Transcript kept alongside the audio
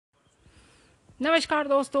नमस्कार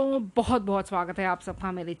दोस्तों, बहुत बहुत स्वागत है आप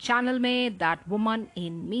सबका मेरे चैनल में दैट वुमन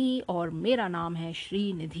इन मी। और मेरा नाम है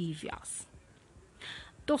श्रीनिधि व्यास।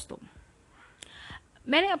 दोस्तों,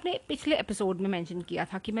 मैंने अपने पिछले एपिसोड में मेंशन किया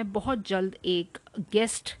था कि मैं बहुत जल्द एक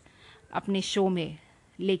गेस्ट अपने शो में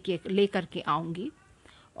लेकर के आऊँगी।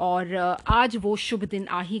 और आज वो शुभ दिन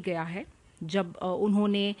आ ही गया है जब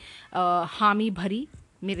उन्होंने हामी भरी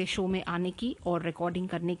मेरे शो में आने की और रिकॉर्डिंग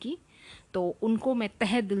करने की। तो उनको मैं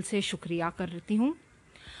तहे दिल से शुक्रिया करती हूँ।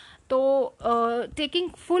 तो taking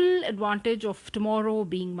full advantage of tomorrow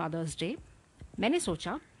being mother's day, मैंने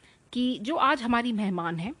सोचा कि जो आज हमारी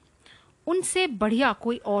मेहमान हैं उनसे बढ़िया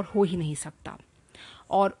कोई और हो ही नहीं सकता।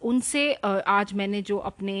 और उनसे आज मैंने जो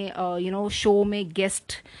अपने शो में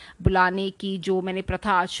गेस्ट बुलाने की जो मैंने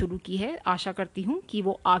प्रथा आज शुरू की है, आशा करती हूँ कि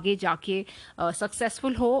वो आगे जाके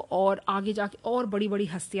सक्सेसफुल हो और आगे जाके और बड़ी बड़ी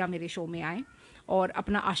हस्तियाँ मेरे शो में आएँ और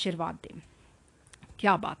अपना आशीर्वाद दें।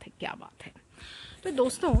 क्या बात है, क्या बात है। तो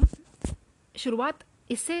दोस्तों, शुरुआत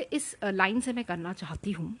इस लाइन से मैं करना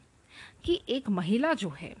चाहती हूँ कि एक महिला जो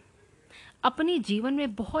है अपने जीवन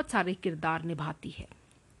में बहुत सारे किरदार निभाती है।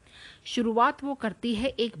 शुरुआत वो करती है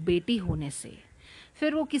एक बेटी होने से,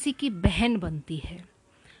 फिर वो किसी की बहन बनती है,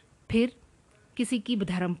 फिर किसी की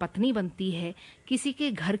धर्मपत्नी बनती है, किसी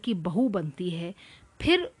के घर की बहू बनती है,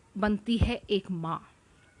 फिर बनती है एक माँ।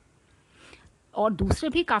 और दूसरे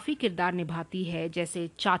भी काफ़ी किरदार निभाती है, जैसे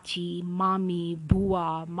चाची, मामी,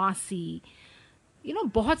 बुआ, मासी,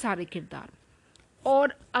 बहुत सारे किरदार।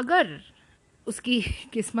 और अगर उसकी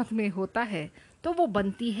किस्मत में होता है तो वो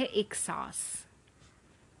बनती है एक सास,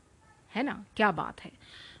 है ना। क्या बात है।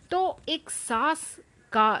 तो एक सास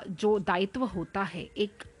का जो दायित्व होता है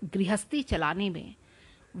एक गृहस्थी चलाने में,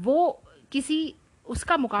 वो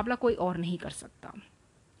उसका मुकाबला कोई और नहीं कर सकता,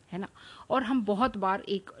 है ना। और हम बहुत बार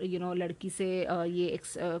एक लड़की से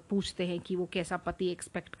पूछते हैं कि वो कैसा पति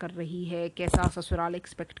एक्सपेक्ट कर रही है, कैसा ससुराल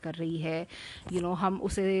एक्सपेक्ट कर रही है। हम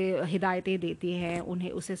उसे हिदायतें देते हैं,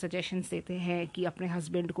 उसे सजेशंस देते हैं कि अपने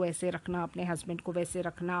हस्बैंड को ऐसे रखना, अपने हस्बैंड को वैसे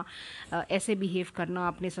रखना, ऐसे बिहेव करना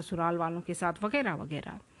अपने ससुराल वालों के साथ, वगैरह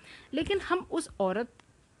वगैरह। लेकिन हम उस औरत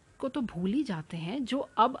को तो भूल ही जाते हैं जो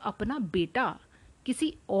अब अपना बेटा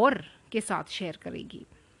किसी और के साथ शेयर करेगी।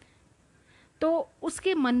 तो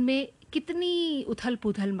उसके मन में कितनी उथल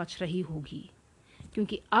पुथल मच रही होगी,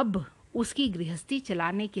 क्योंकि अब उसकी गृहस्थी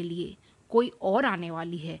चलाने के लिए कोई और आने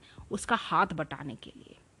वाली है उसका हाथ बटाने के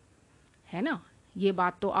लिए, है ना। ये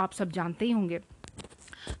बात तो आप सब जानते ही होंगे।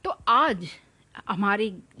 तो आज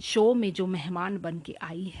हमारे शो में जो मेहमान बन के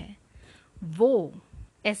आई है वो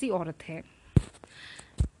ऐसी औरत है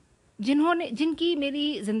जिनकी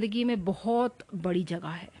मेरी ज़िंदगी में बहुत बड़ी जगह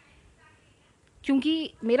है।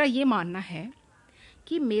 क्योंकि मेरा ये मानना है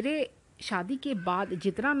कि मेरे शादी के बाद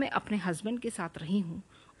जितना मैं अपने हस्बैंड के साथ रही हूँ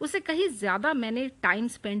उससे कहीं ज़्यादा मैंने टाइम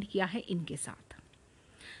स्पेंड किया है इनके साथ।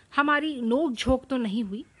 हमारी नोक झोंक तो नहीं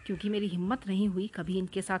हुई, क्योंकि मेरी हिम्मत नहीं हुई कभी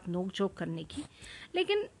इनके साथ नोक झोंक करने की,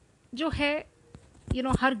 लेकिन जो है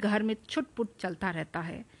हर घर में छुटपुट चलता रहता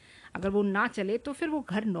है। अगर वो ना चले तो फिर वो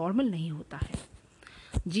घर नॉर्मल नहीं होता है।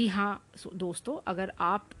 जी हाँ दोस्तों, अगर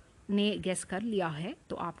आपने गैस कर लिया है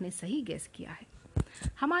तो आपने सही गैस किया है।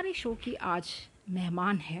 हमारे शो की आज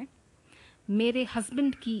मेहमान है मेरे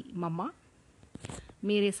हस्बैंड की मम्मा,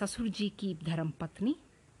 मेरे ससुर जी की धर्मपत्नी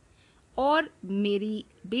और मेरी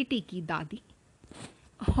बेटी की दादी,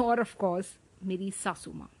 और ऑफ कोर्स मेरी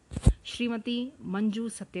सासू माँ श्रीमती मंजू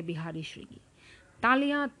सत्यबिहारी श्री।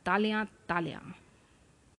 तालियां तालियां तालियां।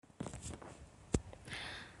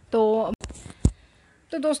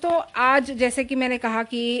 तो दोस्तों, आज जैसे कि मैंने कहा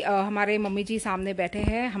कि हमारे मम्मी जी सामने बैठे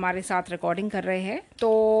हैं, हमारे साथ रिकॉर्डिंग कर रहे हैं। तो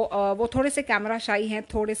वो थोड़े से कैमरा शाई हैं,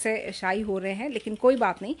 थोड़े से शाई हो रहे हैं, लेकिन कोई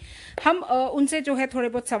बात नहीं। हम उनसे जो है थोड़े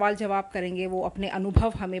बहुत सवाल जवाब करेंगे, वो अपने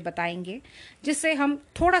अनुभव हमें बताएंगे, जिससे हम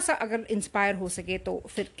थोड़ा सा अगर इंस्पायर हो सके तो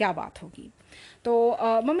फिर क्या बात होगी। तो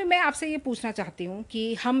मम्मी, मैं आपसे ये पूछना चाहती हूँ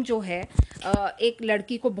कि हम जो है एक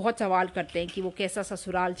लड़की को बहुत सवाल करते हैं कि वो कैसा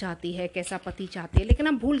ससुराल चाहती है, कैसा पति चाहती है, लेकिन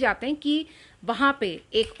हम भूल जाते हैं कि वहाँ पे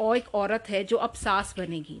एक औरत है जो अब सास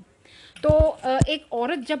बनेगी। तो एक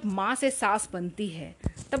औरत जब माँ से सास बनती है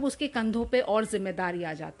तब उसके कंधों पे और जिम्मेदारी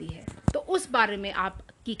आ जाती है। तो उस बारे में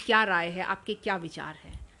आपकी क्या राय है, आपके क्या विचार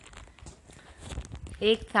हैं?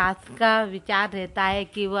 एक सास का विचार रहता है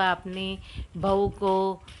कि वह अपनी बहू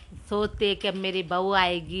को सोचते है कि अब मेरी बहू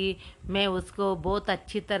आएगी, मैं उसको बहुत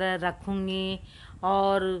अच्छी तरह रखूँगी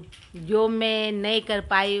और जो मैं नहीं कर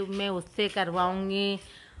पाई मैं उससे करवाऊँगी।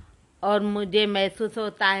 और मुझे महसूस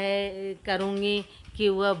होता है करूँगी कि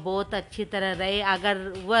वह बहुत अच्छी तरह रहे। अगर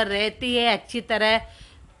वह रहती है अच्छी तरह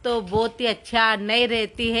तो बहुत ही अच्छा, नहीं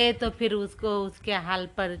रहती है तो फिर उसको उसके हाल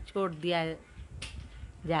पर छोड़ दिया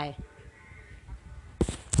जाए।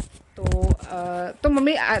 तो तो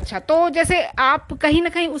मम्मी अच्छा, तो जैसे आप कहीं ना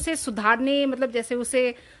कहीं उसे सुधारने, मतलब जैसे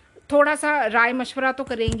उसे थोड़ा सा राय मशवरा तो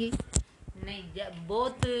करेंगी? नहीं,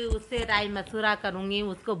 बहुत उससे राय मशवरा करूँगी,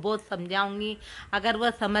 उसको बहुत समझाऊंगी। अगर वह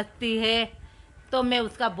समझती है तो मैं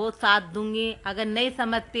उसका बहुत साथ दूंगी, अगर नहीं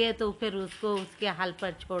समझती है तो फिर उसको उसके हाल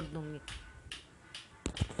पर छोड़ दूंगी।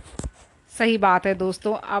 सही बात है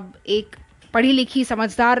दोस्तों। अब एक पढ़ी लिखी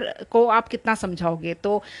समझदार को आप कितना समझाओगे?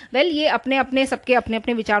 तो वेल, ये अपने अपने सबके अपने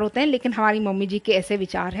अपने विचार होते हैं, लेकिन हमारी मम्मी जी के ऐसे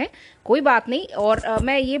विचार हैं। कोई बात नहीं। और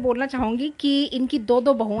मैं ये बोलना चाहूँगी कि इनकी दो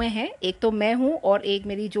दो बहुएं हैं, एक तो मैं हूँ और एक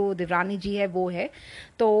मेरी जो देवरानी जी है वो है।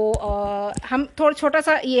 तो हम थोड़ा छोटा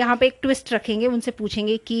सा ये यहाँ पे एक ट्विस्ट रखेंगे, उनसे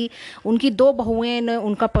पूछेंगे कि उनकी दो बहुएं ने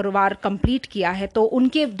उनका परिवार कंप्लीट किया है, तो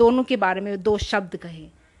उनके दोनों के बारे में दो शब्द कहें।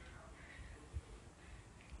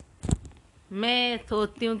 मैं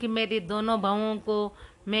सोचती हूँ कि मेरी दोनों बहुओं को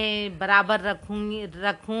मैं बराबर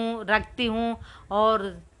रखती हूँ। और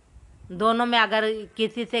दोनों में अगर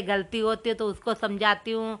किसी से गलती होती है तो उसको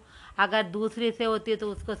समझाती हूँ, अगर दूसरी से होती है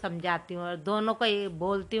तो उसको समझाती हूँ, और दोनों को ये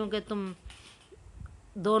बोलती हूँ कि तुम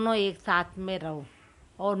दोनों एक साथ में रहो।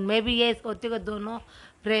 और मैं भी ये सोचती हूँ कि दोनों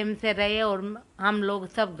प्रेम से रहे और हम लोग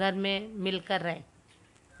सब घर में मिलकर रहें।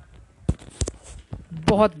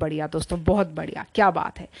 बहुत बढ़िया दोस्तों, बहुत बढ़िया, क्या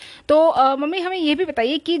बात है। तो मम्मी हमें ये भी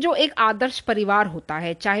बताइए कि जो एक आदर्श परिवार होता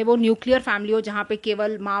है, चाहे वो न्यूक्लियर फैमिली हो जहाँ पे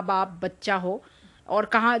केवल माँ बाप बच्चा हो, और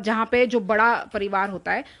कहाँ जहाँ पे जो बड़ा परिवार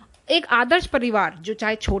होता है, एक आदर्श परिवार जो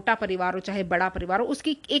चाहे छोटा परिवार हो चाहे बड़ा परिवार हो,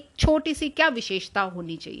 उसकी एक छोटी सी क्या विशेषता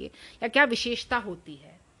होनी चाहिए या क्या विशेषता होती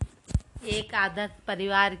है? एक आदर्श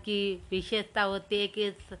परिवार की विशेषता होती है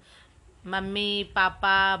कि मम्मी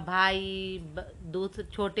पापा भाई दूसरे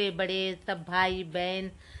छोटे बड़े सब भाई बहन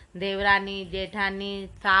देवरानी जेठानी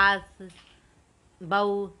सास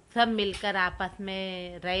बहू सब मिलकर आपस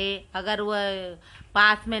में रहे। अगर वह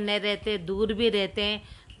पास में नहीं रहते, दूर भी रहते हैं,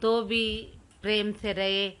 तो भी प्रेम से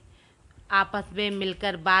रहे, आपस में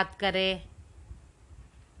मिलकर बात करें।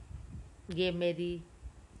 ये मेरी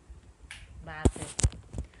बात है।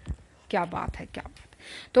 क्या बात है, क्या बात है।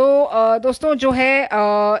 तो दोस्तों जो है,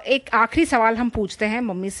 एक आखिरी सवाल हम पूछते हैं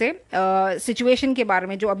मम्मी से, सिचुएशन के बारे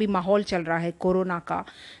में, जो अभी माहौल चल रहा है कोरोना का,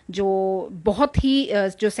 जो बहुत ही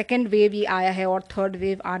जो सेकेंड वेव ये आया है और थर्ड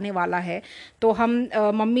वेव आने वाला है। तो हम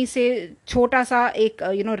मम्मी से छोटा सा एक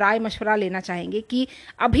राय मशवरा लेना चाहेंगे कि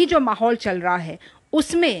अभी जो माहौल चल रहा है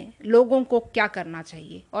उसमें लोगों को क्या करना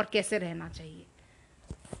चाहिए और कैसे रहना चाहिए।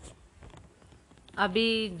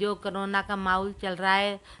 अभी जो कोरोना का माहौल चल रहा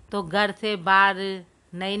है तो घर से बाहर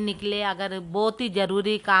नहीं निकले, अगर बहुत ही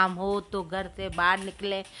ज़रूरी काम हो तो घर से बाहर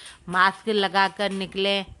निकले, मास्क लगा कर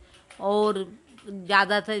निकले, और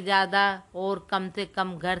ज़्यादा से ज़्यादा और कम से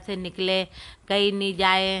कम घर से निकले, कहीं नहीं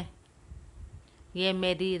जाए। ये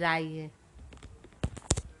मेरी राय है।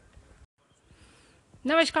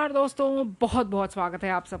 नमस्कार दोस्तों, बहुत बहुत स्वागत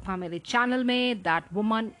है आप सबका मेरे चैनल में दैट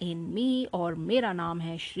वुमन इन मी, और मेरा नाम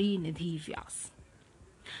है श्रीनिधि व्यास।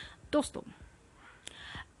 दोस्तों,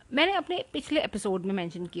 मैंने अपने पिछले एपिसोड में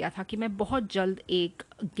मेंशन किया था कि मैं बहुत जल्द एक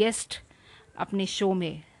गेस्ट अपने शो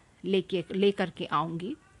में लेकर के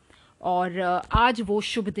आऊँगी, और आज वो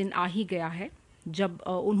शुभ दिन आ ही गया है जब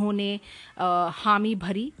उन्होंने हामी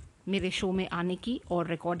भरी मेरे शो में आने की और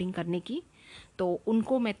रिकॉर्डिंग करने की। तो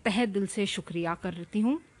उनको मैं तहे दिल से शुक्रिया करती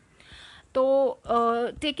हूँ। तो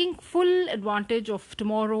taking full advantage of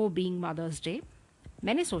tomorrow being mother's day,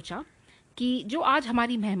 मैंने सोचा कि जो आज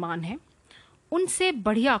हमारी मेहमान हैं उनसे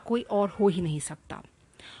बढ़िया कोई और हो ही नहीं सकता।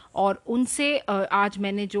 और उनसे आज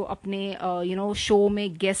मैंने जो अपने शो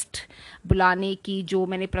में गेस्ट बुलाने की जो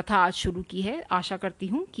मैंने प्रथा आज शुरू की है, आशा करती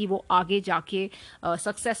हूँ कि वो आगे जाके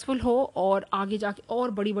सक्सेसफुल हो और आगे जाके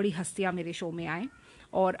और बड़ी बड़ी हस्तियाँ मेरे शो में आएँ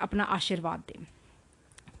और अपना आशीर्वाद दें।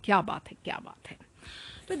 क्या बात है, क्या बात है।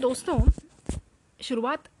 तो दोस्तों,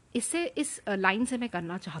 शुरुआत इस लाइन से मैं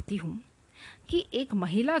करना चाहती हूँ कि एक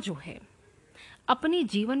महिला जो है अपने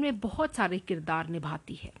जीवन में बहुत सारे किरदार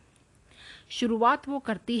निभाती है। शुरुआत वो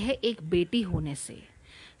करती है एक बेटी होने से,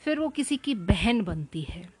 फिर वो किसी की बहन बनती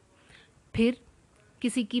है, फिर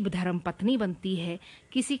किसी की धर्मपत्नी बनती है,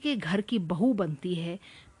 किसी के घर की बहू बनती है,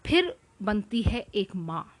 फिर बनती है एक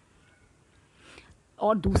माँ,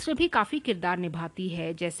 और दूसरे भी काफ़ी किरदार निभाती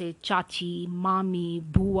है, जैसे चाची, मामी,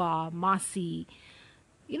 बुआ, मासी,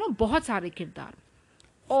 बहुत सारे किरदार।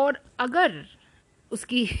 और अगर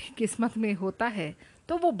उसकी किस्मत में होता है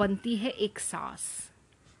तो वो बनती है एक सास,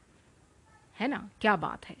 है ना? क्या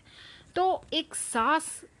बात है। तो एक सास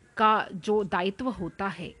का जो दायित्व होता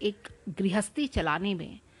है एक गृहस्थी चलाने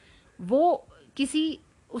में, वो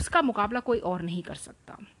उसका मुकाबला कोई और नहीं कर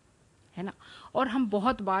सकता। है ना। और हम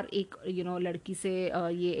बहुत बार एक लड़की से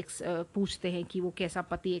ये पूछते हैं कि वो कैसा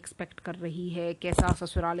पति एक्सपेक्ट कर रही है, कैसा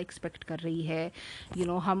ससुराल एक्सपेक्ट कर रही है।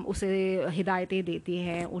 हम उसे हिदायतें देते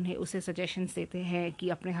हैं, उसे सजेशंस देते हैं कि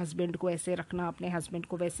अपने हस्बैंड को ऐसे रखना, अपने हस्बैंड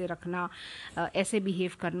को वैसे रखना, ऐसे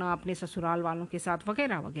बिहेव करना अपने ससुराल वालों के साथ,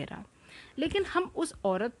 वगैरह वगैरह। लेकिन हम उस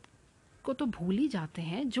औरत को तो भूल ही जाते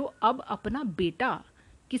हैं जो अब अपना बेटा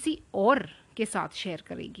किसी और के साथ शेयर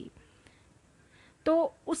करेगी। तो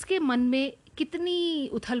उसके मन में कितनी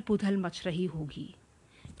उथल पुथल मच रही होगी,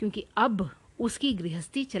 क्योंकि अब उसकी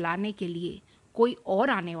गृहस्थी चलाने के लिए कोई और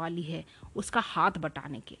आने वाली है उसका हाथ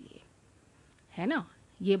बटाने के लिए, है ना।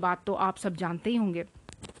 ये बात तो आप सब जानते ही होंगे।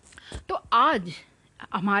 तो आज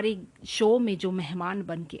हमारे शो में जो मेहमान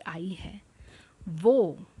बन के आई है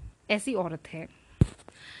वो ऐसी औरत है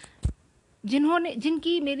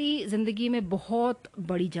जिनकी मेरी ज़िंदगी में बहुत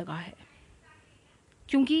बड़ी जगह है।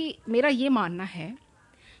 क्योंकि मेरा ये मानना है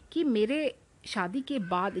कि मेरे शादी के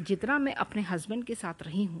बाद जितना मैं अपने हस्बैंड के साथ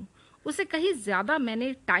रही हूँ उससे कहीं ज़्यादा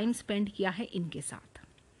मैंने टाइम स्पेंड किया है इनके साथ।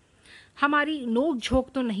 हमारी नोक झोंक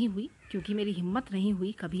तो नहीं हुई क्योंकि मेरी हिम्मत नहीं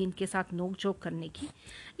हुई कभी इनके साथ नोक झोंक करने की,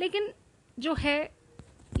 लेकिन जो है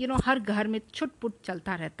हर घर में छुटपुट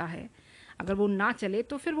चलता रहता है। अगर वो ना चले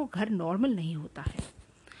तो फिर वो घर नॉर्मल नहीं होता है।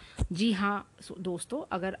 जी हाँ दोस्तों,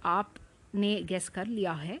 अगर आपने गैस कर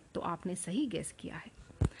लिया है तो आपने सही गैस किया है।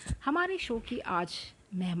 हमारे शो की आज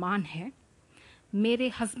मेहमान है मेरे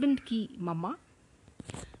हस्बैंड की मम्मा,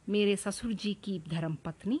 मेरे ससुर जी की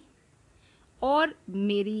धर्मपत्नी और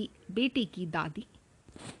मेरी बेटी की दादी,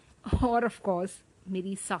 और ऑफ कोर्स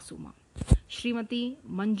मेरी सासू माँ श्रीमती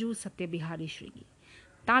मंजू सत्यबिहारी श्रीगी।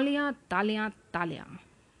 तालियां तालियां तालियां।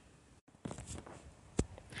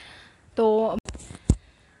 तो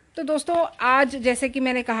दोस्तों, आज जैसे कि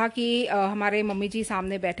मैंने कहा कि हमारे मम्मी जी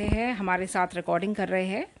सामने बैठे हैं, हमारे साथ रिकॉर्डिंग कर रहे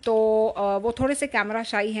हैं। तो वो थोड़े से कैमरा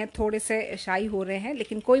शाई हैं, थोड़े से शाई हो रहे हैं,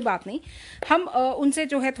 लेकिन कोई बात नहीं। हम उनसे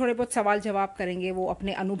जो है थोड़े बहुत सवाल जवाब करेंगे, वो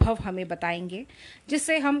अपने अनुभव हमें बताएंगे,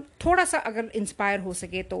 जिससे हम थोड़ा सा अगर इंस्पायर हो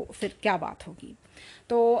सके तो फिर क्या बात होगी।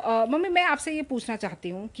 तो मम्मी, मैं आपसे ये पूछना चाहती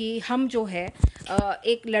हूँ कि हम जो है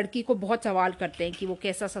एक लड़की को बहुत सवाल करते हैं कि वो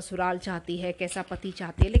कैसा ससुराल चाहती है, कैसा पति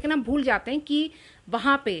चाहती है, लेकिन हम भूल जाते हैं कि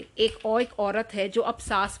वहाँ पे एक औरत है जो अब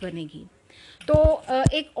सास बनेगी। तो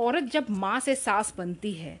एक औरत जब माँ से सास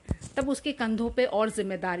बनती है तब उसके कंधों पे और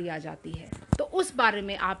जिम्मेदारी आ जाती है। तो उस बारे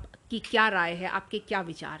में आपकी क्या राय है, आपके क्या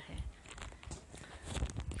विचार हैं?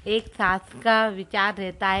 एक सास का विचार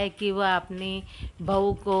रहता है कि वह अपनी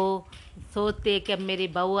बहू को सोचते कि अब मेरी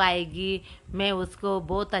बहू आएगी, मैं उसको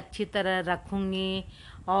बहुत अच्छी तरह रखूँगी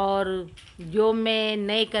और जो मैं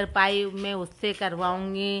नहीं कर पाई मैं उससे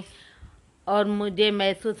करवाऊँगी। और मुझे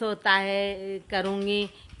महसूस होता है करूँगी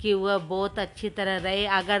कि वह बहुत अच्छी तरह रहे।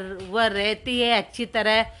 अगर वह रहती है अच्छी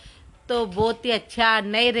तरह तो बहुत ही अच्छा,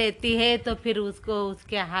 नहीं रहती है तो फिर उसको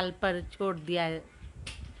उसके हाल पर छोड़ दिया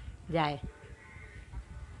जाए।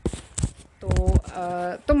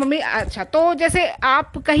 तो मम्मी, अच्छा, तो जैसे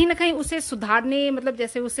आप कहीं ना कहीं उसे सुधारने, मतलब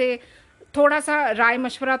जैसे उसे थोड़ा सा राय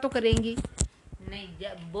मशवरा तो करेंगी? नहीं,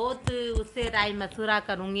 बहुत उससे राय मशवरा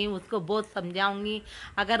करूँगी, उसको बहुत समझाऊंगी।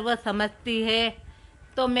 अगर वह समझती है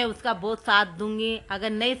तो मैं उसका बहुत साथ दूंगी, अगर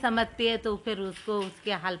नहीं समझती है तो फिर उसको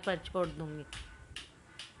उसके हाल पर छोड़ दूंगी।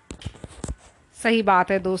 सही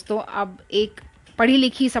बात है दोस्तों। अब एक पढ़ी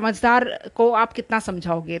लिखी समझदार को आप कितना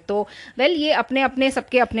समझाओगे? तो वेल, ये अपने अपने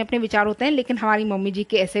सबके अपने अपने विचार होते हैं, लेकिन हमारी मम्मी जी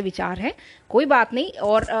के ऐसे विचार हैं। कोई बात नहीं।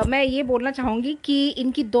 और मैं ये बोलना चाहूँगी कि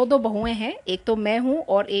इनकी दो दो बहुएं हैं, एक तो मैं हूँ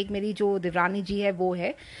और एक मेरी जो देवरानी जी है वो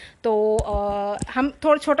है। तो हम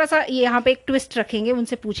थोड़ा छोटा सा यहाँ पे एक ट्विस्ट रखेंगे,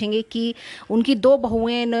 उनसे पूछेंगे कि उनकी दो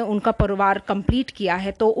बहुएं ने उनका परिवार कंप्लीट किया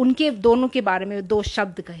है, तो उनके दोनों के बारे में दो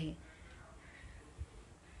शब्द कहें।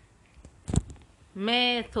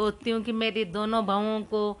 मैं सोचती हूँ कि मेरी दोनों बहुओं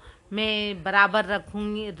को मैं बराबर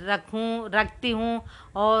रखती हूँ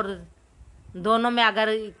और दोनों में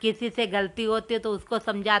अगर किसी से गलती होती है तो उसको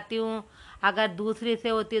समझाती हूँ, अगर दूसरी से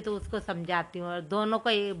होती है तो उसको समझाती हूँ, और दोनों को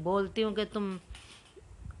ये बोलती हूँ कि तुम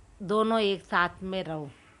दोनों एक साथ में रहो।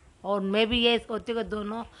 और मैं भी ये सोचती हूँ कि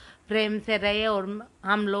दोनों प्रेम से रहे और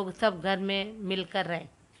हम लोग सब घर में मिलकर रहें।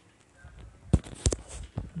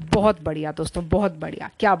 बहुत बढ़िया दोस्तों, बहुत बढ़िया,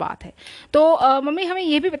 क्या बात है। तो मम्मी, हमें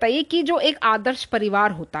ये भी बताइए कि जो एक आदर्श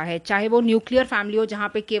परिवार होता है, चाहे वो न्यूक्लियर फैमिली हो जहाँ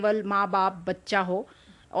पे केवल माँ बाप बच्चा हो,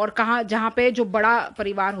 और कहाँ जहाँ पे जो बड़ा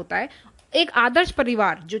परिवार होता है, एक आदर्श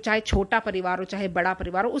परिवार जो चाहे छोटा परिवार हो चाहे बड़ा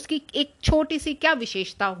परिवार हो, उसकी एक छोटी सी क्या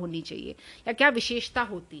विशेषता होनी चाहिए या क्या विशेषता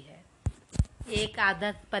होती है? एक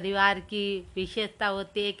आदर्श परिवार की विशेषता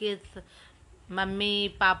होती है कि मम्मी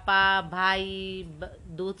पापा भाई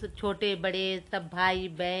दूसरे छोटे बड़े सब भाई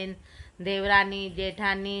बहन, देवरानी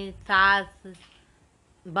जेठानी सास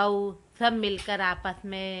बहू सब मिलकर आपस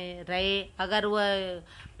में रहे। अगर वह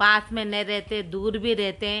पास में न रहते, दूर भी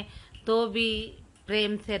रहते तो भी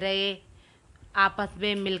प्रेम से रहे, आपस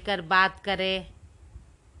में मिलकर बात करे।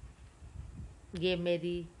 ये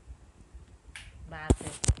मेरी बात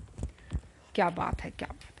है। क्या बात है, क्या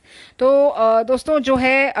बात है। तो दोस्तों जो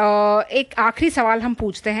है एक आखिरी सवाल हम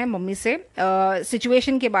पूछते हैं मम्मी से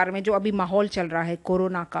सिचुएशन के बारे में, जो अभी माहौल चल रहा है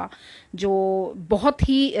कोरोना का, जो बहुत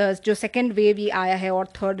ही जो सेकेंड वेव ये आया है और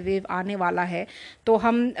थर्ड वेव आने वाला है। तो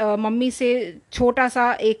हम मम्मी से छोटा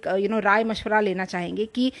सा एक राय मशवरा लेना चाहेंगे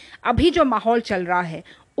कि अभी जो माहौल चल रहा है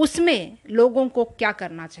उसमें लोगों को क्या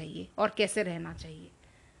करना चाहिए और कैसे रहना चाहिए।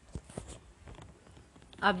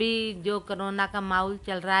 अभी जो कोरोना का माहौल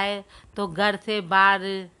चल रहा है तो घर से बाहर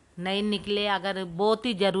नहीं निकले। अगर बहुत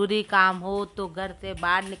ही ज़रूरी काम हो तो घर से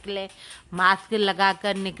बाहर निकले, मास्क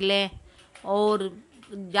लगाकर निकले, और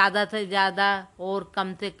ज़्यादा से ज़्यादा और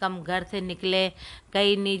कम से कम घर से निकले,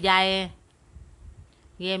 कहीं नहीं जाए।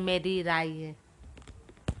 ये मेरी राय है।